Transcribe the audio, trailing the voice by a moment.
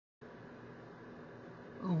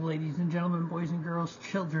Ladies and gentlemen, boys and girls,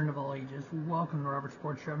 children of all ages, welcome to Robert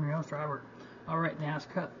Sports Show. I'm your host, Robert. Alright,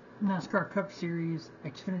 NASCAR Cup Series,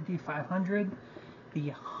 Xfinity 500,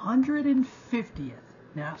 the 150th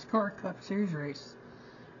NASCAR Cup Series race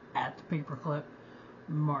at the Paperclip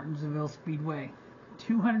Martinsville Speedway.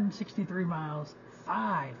 263 miles,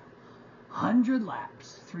 500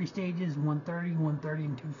 laps, 3 stages, 130, 130,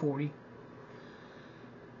 and 240.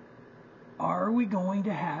 Are we going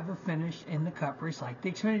to have a finish in the Cup race like the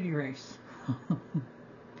Xfinity race?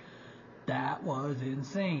 That was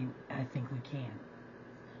insane. I think we can.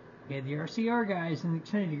 We had the RCR guys in the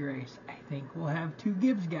Xfinity race. I think we'll have 2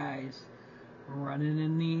 Gibbs guys running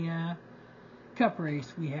in the Cup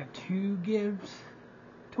race. We have 2 Gibbs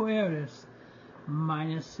Toyotas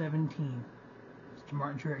minus 17. Mr.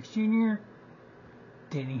 Martin Truex Jr.,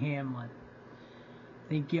 Denny Hamlin. I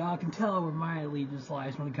think y'all can tell where my allegiance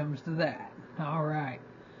lies when it comes to that. Alright.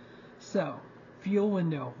 So, fuel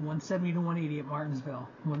window, 170 to 180 at Martinsville.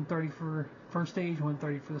 130 for first stage,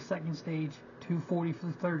 130 for the second stage, 240 for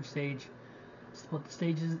the third stage. Split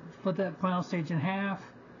that final stage in half.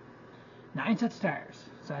 9 sets of tires.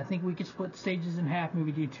 So I think we could split the stages in half,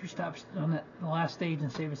 maybe do 2 stops on the last stage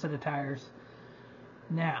and save a set of tires.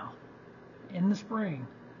 Now, in the spring,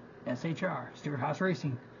 SHR, Stewart-Haas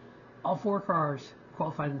Racing, all 4 cars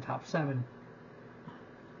qualified in the top 7.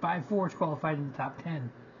 5 Fords qualified in the top 10.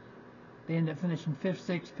 They end up finishing 5th,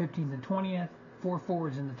 6th, 15th, and 20th. 4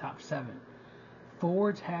 Fords in the top 7.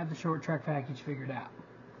 Fords have the short track package figured out.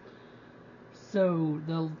 So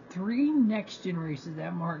the 3 next gen races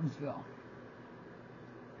at Martinsville.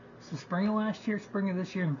 So spring of last year, spring of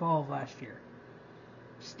this year, and fall of last year.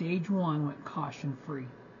 Stage 1 went caution free.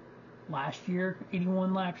 Last year,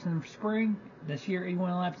 81 laps in the spring. This year,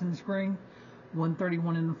 81 laps in the spring.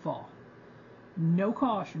 131 in the fall. No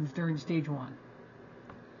cautions during stage 1.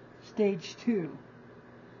 Stage 2.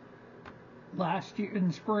 Last year in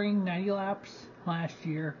the spring, 90 laps last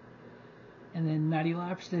year, and then 90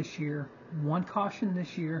 laps this year. 1 caution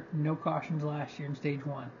this year, no cautions last year in stage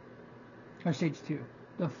 1. Or stage 2.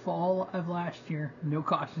 The fall of last year, no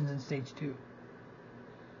cautions in stage 2.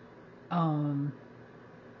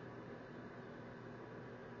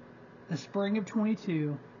 The spring of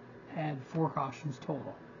 22 had 4 cautions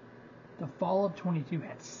total. The fall of 22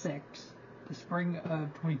 had 6. The spring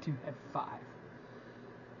of 22 had 5.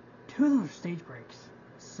 2 of those were stage breaks.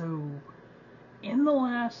 So, in the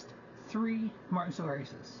last 3 Martinsville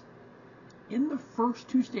races, in the first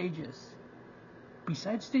 2 stages,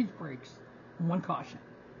 besides stage breaks, 1 caution.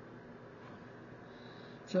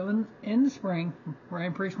 So, in the spring,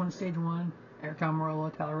 Ryan Preece won stage 1, Eric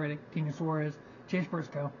Almirola, Tyler Reddick, Tina Suarez, Chase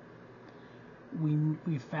Briscoe.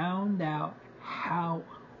 We found out how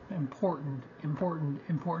important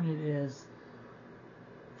it is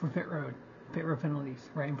for pit road penalties.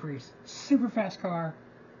 Ryan Preece, super fast car,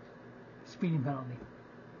 speeding penalty.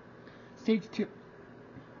 Stage 2,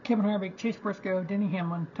 Kevin Harvick, Chase Briscoe, Denny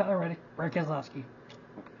Hamlin, Tyler Reddick, Brad Keselowski.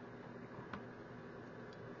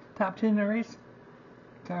 Top 10 in the race: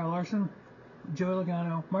 Kyle Larson, Joey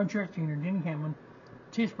Logano, Martin Truex Jr., Denny Hamlin,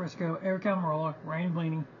 Chase Briscoe, Eric Almirola, Ryan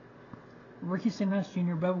Blaney, Ricky Stenhouse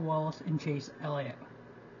Jr., Bubba Wallace, and Chase Elliott.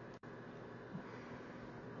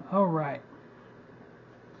 Alright.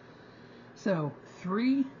 So,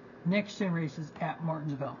 3 next-gen races at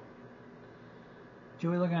Martinsville.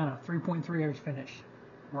 Joey Logano, 3.3 average finish.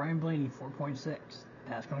 Ryan Blaney, 4.6.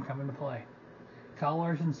 That's going to come into play. Kyle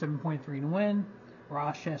Larson, 7.3 to win.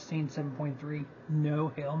 Ross Chastain, 7.3. No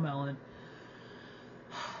Hail Melon.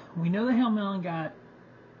 We know the Hail Melon got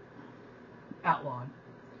outlawed.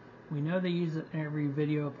 We know they use it in every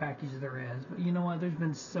video package there is, but you know what? There's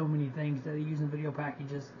been so many things that they use in video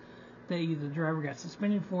packages that either the driver got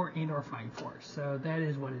suspended for and or fined for. So that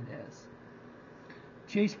is what it is.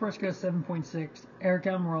 Chase Briscoe 7.6, Eric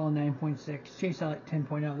Almirola 9.6, Chase Elliott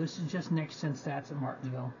 10.0. This is just next gen stats at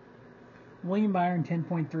Martinsville. William Byron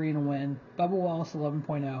 10.3 in a win, Bubba Wallace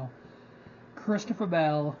 11.0, Christopher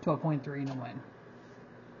Bell 12.3 in a win.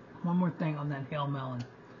 One more thing on that Hail Melon.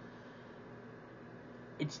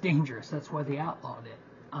 It's dangerous. That's why they outlawed it.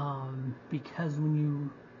 Because when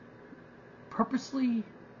you purposely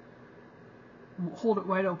hold it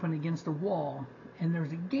wide open against a wall and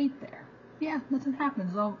there's a gate there, yeah, nothing happens.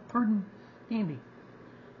 It's all pert and dandy.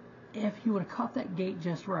 If you would have caught that gate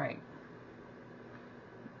just right,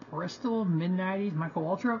 Bristol, mid-90s, Michael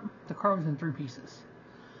Waltrip, the car was in 3 pieces.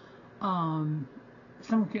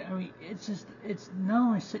 It's not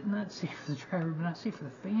only not safe for the driver, but not safe for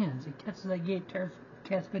the fans. It catches that gate,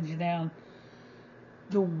 spins you down.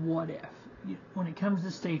 The what if. When it comes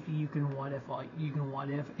to safety, you can what if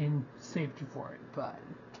and safety for it. But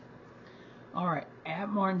All right, at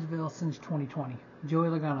Martinsville since 2020, Joey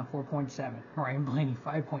Logano 4.7, Ryan Blaney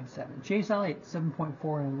 5.7, Chase Elliott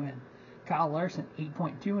 7.4 in a win, Kyle Larson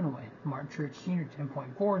 8.2 in a win, Martin Truex Jr.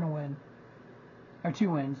 10.4 in a win, or 2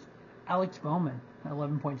 wins, Alex Bowman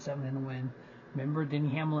 11.7 in a win. Remember Denny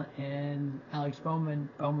Hamlin and Alex Bowman?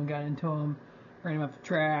 Bowman got into him, ran him up the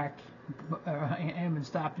track, Hamlin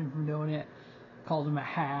stopped him from doing it, called him a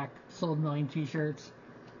hack, sold a million t-shirts,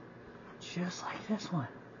 just like this one.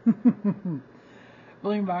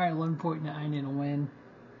 William Byron 11.9 in a win,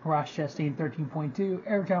 Ross Chastain 13.2,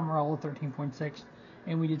 Eric Almirola 13.6,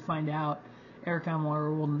 and we did find out Eric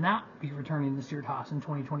Almirola will not be returning this year at Haas in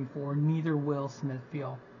 2024. Neither will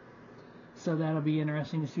Smithfield. So that'll be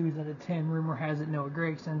interesting to see who's at a 10. Rumor has it Noah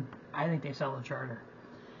Gragson. I think they sell the charter.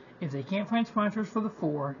 If they can't find sponsors for the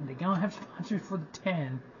 4, and they don't have sponsors for the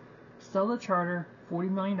 10, sell the charter, $40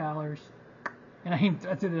 million. And I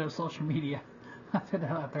did it on social media. I put that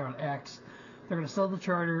out there on X. They're going to sell the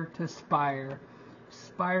charter to Spire.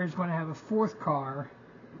 Spire's going to have a 4th car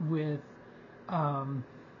with, who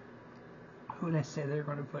did I say they're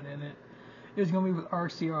going to put in it? It was going to be with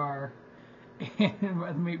RCR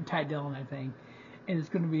and maybe Ty Dillon, I think. And it's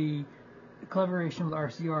going to be a collaboration with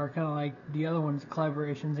RCR, kind of like the other one's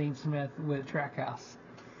collaboration, Zane Smith with Trackhouse.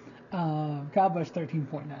 Kyle Busch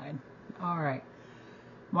 13.9. All right.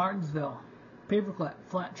 Martinsville, paperclip,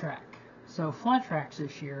 flat track. So flat tracks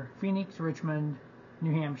this year: Phoenix, Richmond,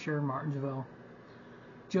 New Hampshire, Martinsville.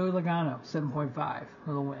 Joey Logano 7.5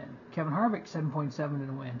 with a win. Kevin Harvick 7.7 in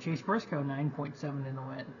a win. Chase Briscoe 9.7 in a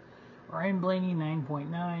win. Ryan Blaney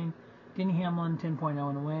 9.9. Denny Hamlin 10.0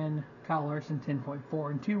 in a win. Kyle Larson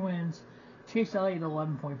 10.4 and 2 wins. Chase Elliott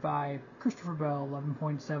 11.5. Christopher Bell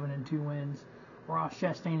 11.7 and 2 wins. Ross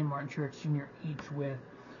Chastain and Martin Truex Jr. each with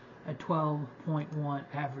a 12.1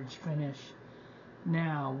 average finish.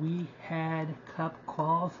 Now, we had Cup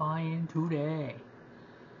qualifying today.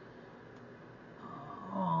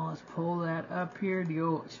 Oh, let's pull that up here. The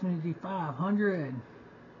old Xfinity 500.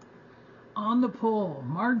 On the pole,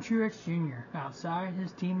 Martin Truex Jr. outside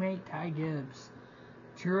his teammate Ty Gibbs.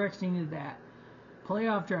 Truex needed that.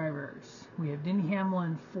 Playoff drivers. We have Denny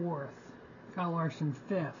Hamlin 4th. Kyle Larson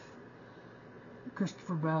 5th.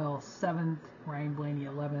 Christopher Bell 7th. Ryan Blaney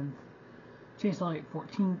 11th. Chase Elliott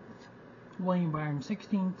 14th. William Byron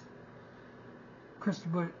 16th.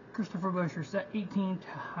 Christopher Buescher 18th.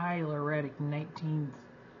 Tyler Reddick 19th.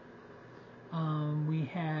 We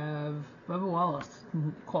have Bubba Wallace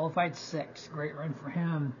qualified 6th. Great run for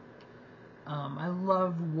him. I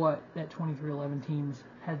love what that 2311 teams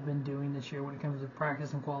has been doing this year when it comes to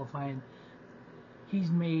practice and qualifying. He's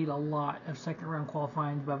made a lot of second round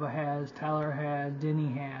qualifying. Bubba has, Tyler has,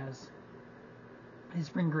 Denny has. It's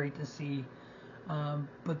been great to see.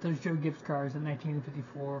 But those Joe Gibbs cars in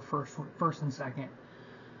 1954, first and second.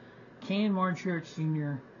 Can Martin Truex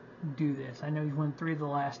Jr. do this? I know he's won 3 of the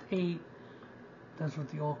last 8. That's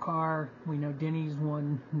with the old car. We know Denny's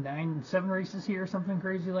won 7 races here, something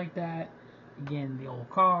crazy like that. Again, the old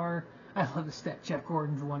car. I love the stat Jeff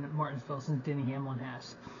Gordon's won at Martinsville since Denny Hamlin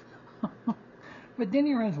has. But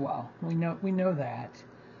Denny runs well. We know that.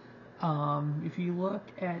 If you look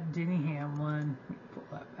at Denny Hamlin, let me pull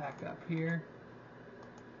that back up here.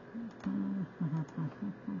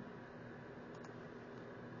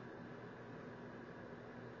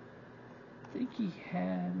 I think he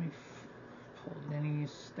had, let me pull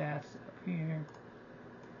Denny's stats up here.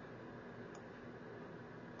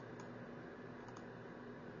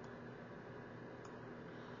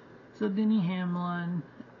 So Denny Hamlin,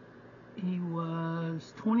 he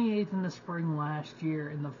was 28th in the spring last year.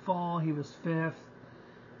 In the fall, he was 5th.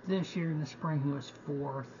 This year in the spring, he was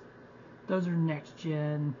 4th. Those are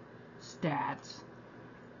next-gen stats.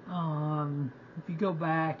 If you go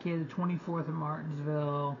back, he had a 24th at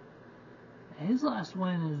Martinsville. His last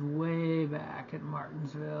win is way back at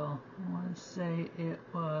Martinsville. I want to say it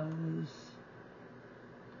was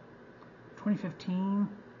 2015.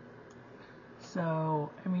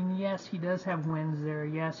 So, I mean, yes, he does have wins there.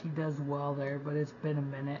 Yes, he does well there, but it's been a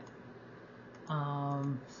minute.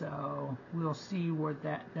 So, we'll see what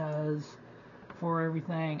that does for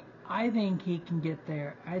everything. I think he can get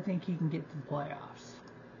there. I think he can get to the playoffs.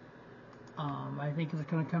 I think it's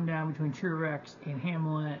going to come down between Truex and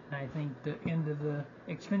Hamlin, and I think the end of the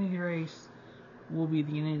Xfinity race will be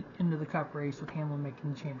the end of the Cup race with Hamlin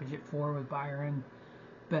making the championship 4 with Byron,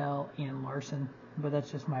 Bell, and Larson. But that's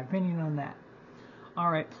just my opinion on that. All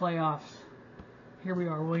right, playoffs. Here we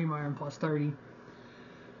are. William Byron plus 30.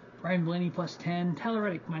 Ryan Blaney plus 10. Tyler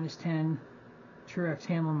Reddick minus 10. Truex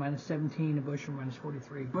Hamlin minus 17. And Buescher minus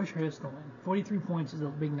 43. Buescher has to win. 43 points is a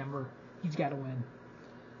big number. He's got to win.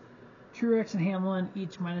 Truex and Hamlin,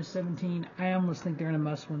 each minus 17. I almost think they're in a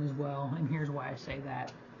must-win as well, and here's why I say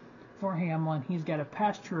that. For Hamlin, he's got to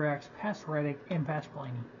pass Truex, pass Reddick, and pass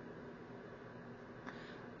Blaney.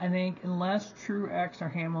 I think unless Truex or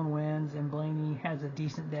Hamlin wins and Blaney has a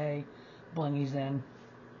decent day, Blaney's in.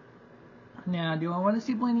 Now, do I want to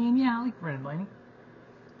see Blaney in? Yeah, I like Brendan Blaney.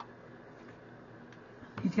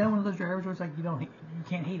 He's kind of one of those drivers where it's like you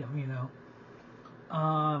can't hate him, you know.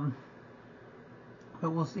 But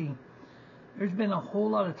we'll see. There's been a whole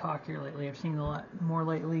lot of talk here lately. I've seen a lot more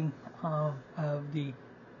lately of the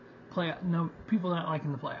people not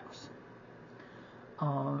liking the playoffs.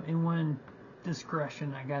 And one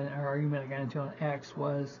discussion argument I got into on X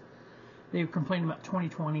was they complained about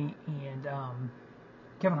 2020 and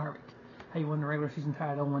Kevin Harvick, how he won the regular season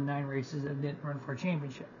title, won 9 races, and didn't run for a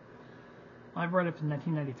championship. I brought up the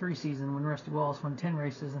 1993 season when Rusty Wallace won 10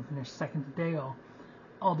 races and finished second to Dale.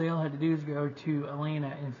 All Dale had to do was go to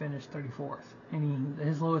Atlanta and finish 34th. And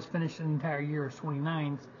his lowest finish in the entire year was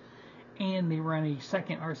 29th. And they ran a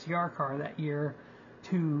second RCR car that year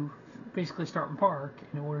to basically start and park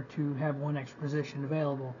in order to have one extra position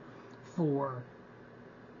available for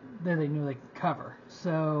that they knew they could cover.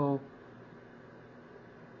 So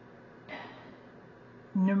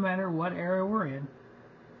no matter what era we're in,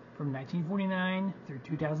 from 1949 through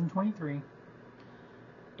 2023,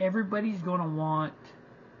 everybody's going to want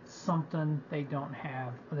something they don't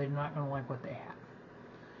have, or they're not going to like what they have.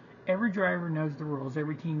 Every driver knows the rules.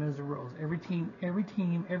 Every team knows the rules. Every team,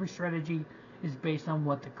 every strategy is based on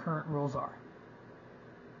what the current rules are.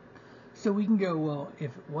 So we can go, well,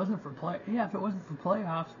 if it wasn't for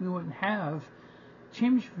playoffs, we wouldn't have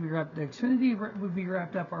championship would be wrapped. The Xfinity would be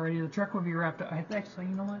wrapped up already. The truck would be wrapped up. Actually,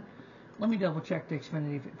 you know what? Let me double check the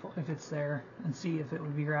Xfinity if it's there and see if it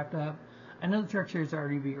would be wrapped up. I know the truck series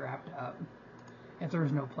already be wrapped up if there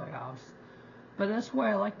was no playoffs. But that's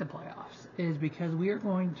why I like the playoffs, is because we are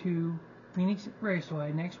going to Phoenix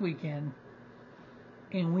Raceway next weekend,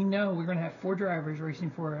 and we know we're going to have 4 drivers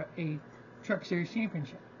racing for a truck series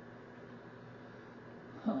championship.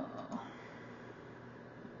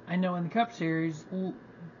 I know in the Cup Series,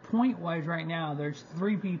 point-wise right now, there's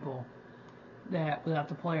 3 people that without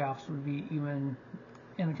the playoffs would be even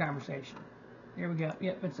in the conversation. Here we go.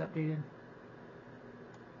 Yep, it's updated.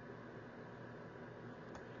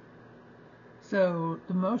 So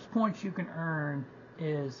the most points you can earn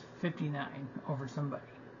is 59 over somebody.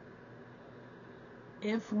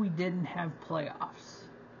 If we didn't have playoffs,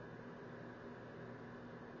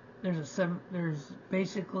 there's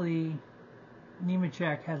basically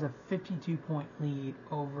Nemechek has a 52-point lead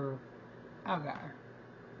over Allgaier.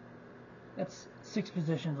 That's 6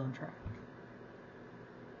 positions on track.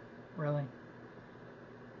 Really?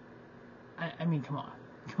 I mean, come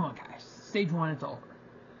on, guys. Stage 1, it's over.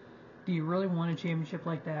 Do you really want a championship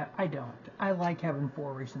like that? I don't. I like having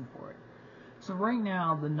 4 racing for it. So right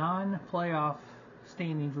now, the non-playoff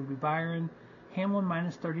standings would be Byron, Hamlin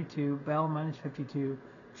minus 32, Bell minus 52,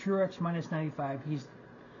 Truex minus 95.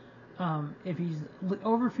 If he's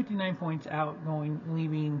over 59 points out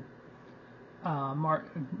leaving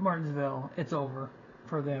Martinsville, it's over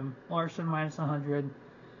for them. Larson minus 100,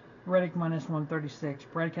 Reddick minus 136,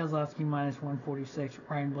 Brad Keselowski minus 146,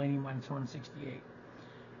 Ryan Blaney minus 168.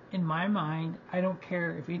 In my mind, I don't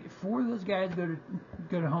care if 4 of those guys go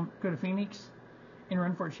to Phoenix and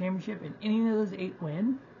run for a championship, and any of those 8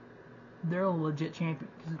 win, they're a legit champion.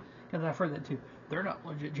 Because I've heard that too. They're not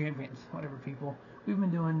legit champions. Whatever, people. We've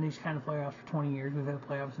been doing these kind of playoffs for 20 years. We've had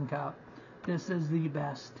playoffs in Cup. This is the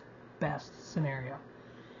best scenario.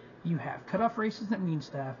 You have cutoff races that mean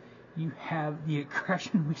stuff. You have the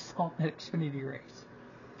aggression we saw in that Xfinity race.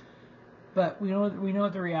 But we know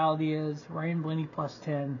what the reality is. Ryan Blaney plus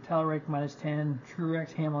 10, Tyler Reddick minus 10,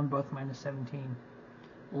 Truex, Hamlin both minus 17.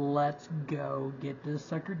 Let's go get this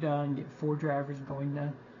sucker done. Get 4 drivers going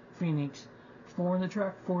to Phoenix. 4 in the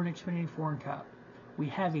truck, 4 in Xfinity, 4 in Cup. We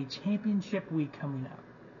have a championship week coming up.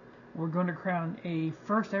 We're going to crown a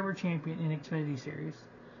first ever champion in Xfinity Series.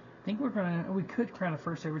 I think we could crown a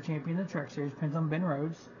first ever champion in the truck series. Depends on Ben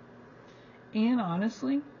Rhodes. And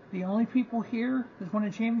honestly, the only people here that's won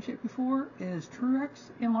a championship before is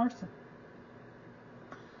Truex and Larson.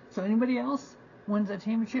 So anybody else wins that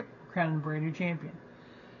championship, we're crowning a brand new champion.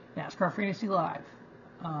 NASCAR Fantasy Live.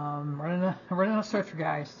 Running a stretcher,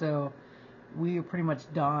 guys. So we are pretty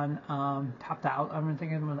much done. Topped out. I'm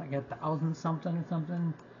thinking I'm like 1,000 something or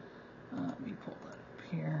something. Let me pull that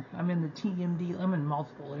up here. I'm in the TMD. I'm in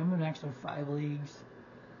multiple. I'm in actually 5 leagues.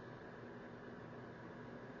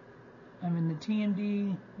 I'm in the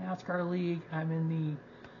TMD NASCAR League. I'm in the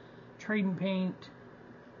Trade and Paint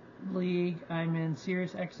League. I'm in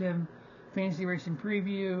Sirius XM Fantasy Racing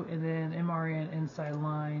Preview, and then MRN Inside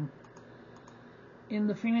Line. In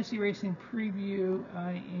the Fantasy Racing Preview,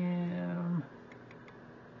 I am,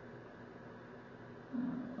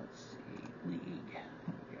 let's see, League, here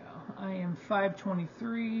we go. I am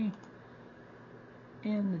 523.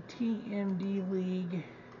 In the TMD League,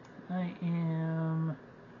 I am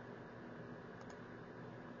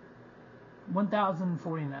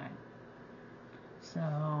 1,049.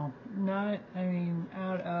 So, not, I mean,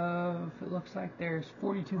 out of, it looks like there's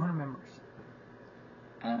 4,200 members.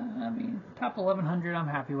 I mean, top 1,100, I'm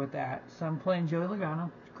happy with that. So I'm playing Joey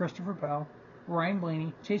Logano, Christopher Bell, Ryan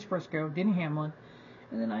Blaney, Chase Briscoe, Denny Hamlin,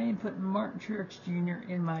 and then I am putting Martin Truex Jr.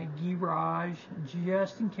 in my garage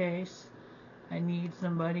just in case I need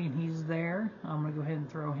somebody and he's there. I'm going to go ahead and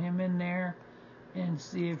throw him in there and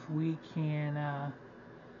see if we can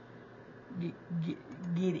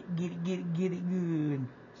get it good.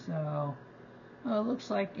 So, it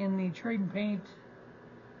looks like in the Trade and Paint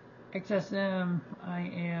XSM, I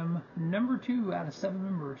am number 2 out of 7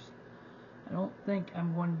 members. I don't think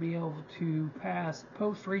I'm going to be able to pass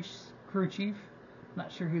post-race crew chief.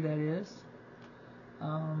 Not sure who that is.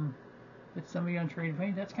 If it's somebody on Trade and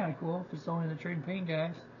Paint, that's kind of cool. If it's only the Trade and Paint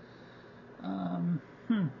guys.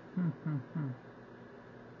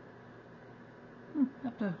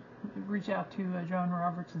 Have to reach out to John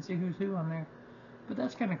Roberts and see who's who on there. But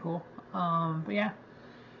that's kind of cool. But yeah.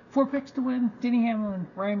 4 picks to win: Denny Hamlin,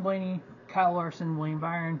 Ryan Blaney, Kyle Larson, William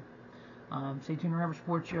Byron. Stay tuned to Rubber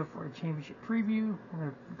Sports Show for a championship preview. We're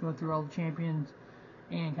going to go through all the champions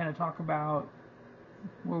and kind of talk about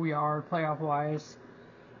where we are playoff-wise.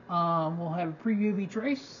 We'll have a preview of each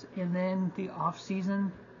race, and then the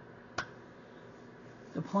off-season,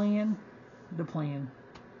 the plan.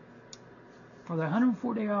 For the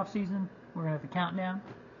 104-day off-season, we're going to have a countdown.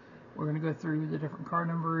 We're going to go through the different car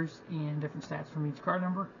numbers and different stats from each car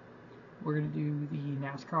number. We're going to do the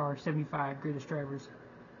NASCAR 75 Greatest Drivers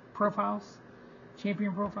profiles,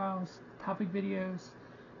 champion profiles, topic videos.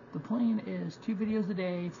 The plan is 2 videos a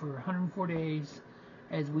day for 104 days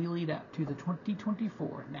as we lead up to the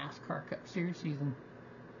 2024 NASCAR Cup Series season.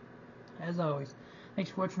 As always,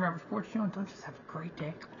 thanks for watching Rubber Sports Show, and don't just have a great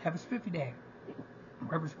day, have a spiffy day.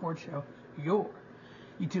 Rubber Sports Show, your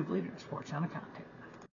YouTube leader in sports channel content.